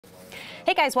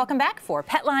Hey guys, welcome back for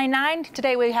Petline 9.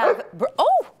 Today we have,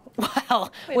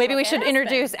 well, maybe we should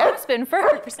introduce Aspen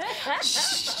first.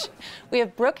 Shh. We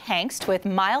have Brooke Hangst with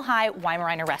Mile High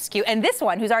Weimaraner Rescue, and this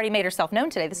one, who's already made herself known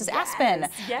today. This is Aspen.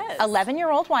 Yes.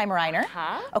 11-year-old Weimaraner.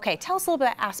 Uh-huh. Okay, tell us a little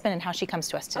bit about Aspen and how she comes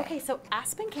to us today. Okay, so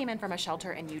Aspen came in from a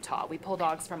shelter in Utah. We pull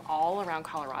dogs from all around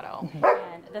Colorado.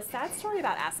 And the sad story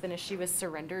about Aspen is she was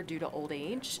surrendered due to old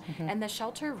age, and the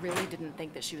shelter really didn't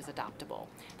think that she was adoptable.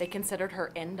 They considered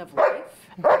her end of life,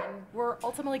 and were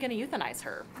ultimately going to euthanize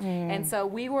her. And so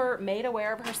we were made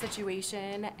aware of her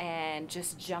situation and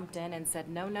just jumped in and said,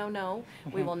 no, no, no.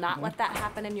 We will not let that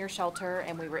happen in your shelter,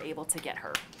 and we were able to get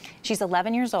her. She's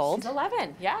 11 years old. She's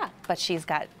 11, yeah. But she's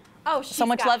got she's so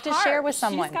much got love to heart. Share with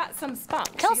someone. She's got some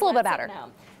spunk. Tell us a little bit about her.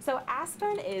 So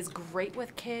Aspen is great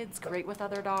with kids, great with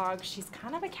other dogs. She's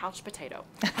kind of a couch potato.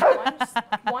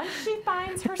 Once she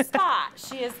finds her spot,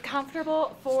 she is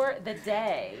comfortable for the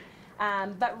day.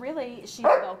 But really, she's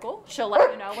vocal. She'll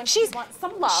let you know when she wants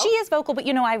some love. She is vocal, but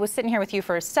you know, I was sitting here with you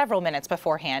for several minutes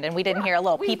beforehand, and we didn't hear a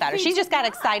little peep out of her. She just got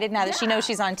excited now that she knows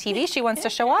she's on TV. She wants to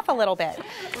show off a little bit.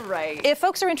 Right. If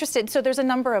folks are interested, so there's a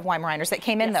number of Weimaraners that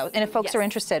came in, though, and if folks are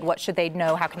interested, what should they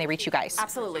know? How can they reach you guys?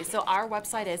 Absolutely. So our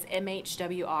website is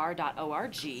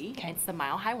mhwr.org. Okay. It's the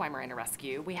Mile High Weimaraner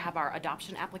Rescue. We have our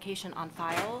adoption application on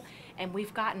file, and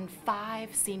we've gotten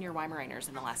 5 senior Weimaraners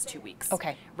in the last 2 weeks.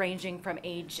 Okay. Ranging from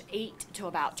age 8 to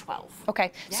about 12.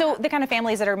 Okay. Yeah. So the kind of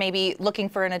families that are maybe looking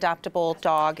for an adoptable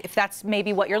dog, if that's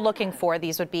maybe what you're looking for,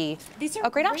 these would be a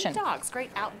great option. Dogs, great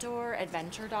outdoor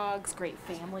adventure dogs, great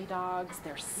family dogs.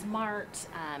 They're smart,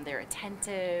 they're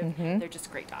attentive, they're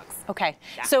just great dogs. Okay.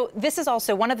 Yeah. So this is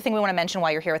also one other thing we want to mention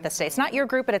while you're here with us today. It's not your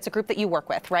group, but it's a group that you work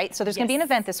with, right? So there's going to be an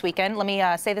event this weekend. Let me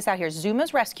say this out here.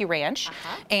 Zuma's Rescue Ranch,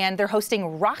 and they're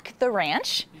hosting Rock the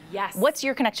Ranch. Yes. What's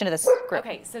your connection to this group?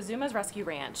 Okay, so Zuma's Rescue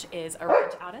Ranch is a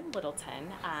ranch out in Littleton.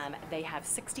 They have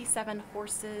 67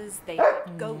 horses. They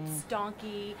have goats,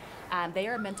 donkey. They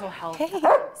are mental health.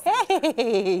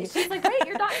 Hey. She's like, wait,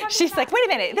 you're not talking She's about like, wait a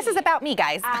minute, this is about me,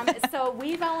 guys. So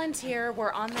we volunteer.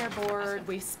 We're on their board.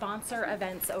 We sponsor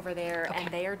events over there, and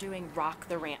they are doing Rock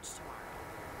the Ranch.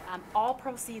 All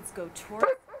proceeds go towards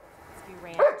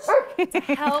Ranch to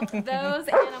help those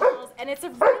animals, and it's a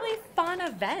really fun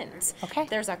event. Okay.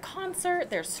 There's a concert,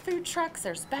 there's food trucks,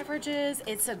 there's beverages.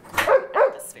 It's a great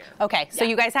atmosphere. Okay, so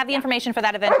you guys have the information for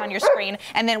that event on your screen,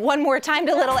 and then one more time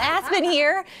to little Aspen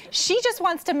here. She just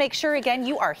wants to make sure again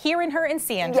you are hearing her and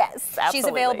seeing. Yes, absolutely. She's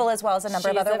available as well as a number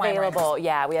of other Weimaraners.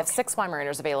 Yeah, we have 6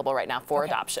 Weimaraners available right now for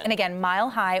adoption. And again, Mile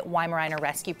High Weimaraner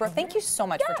Rescue. Brooke, thank you so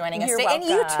much for joining us today. Welcome. And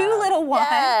you too, little one.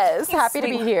 Yes, happy to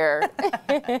be here.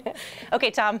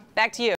 Okay, Tom, back to you.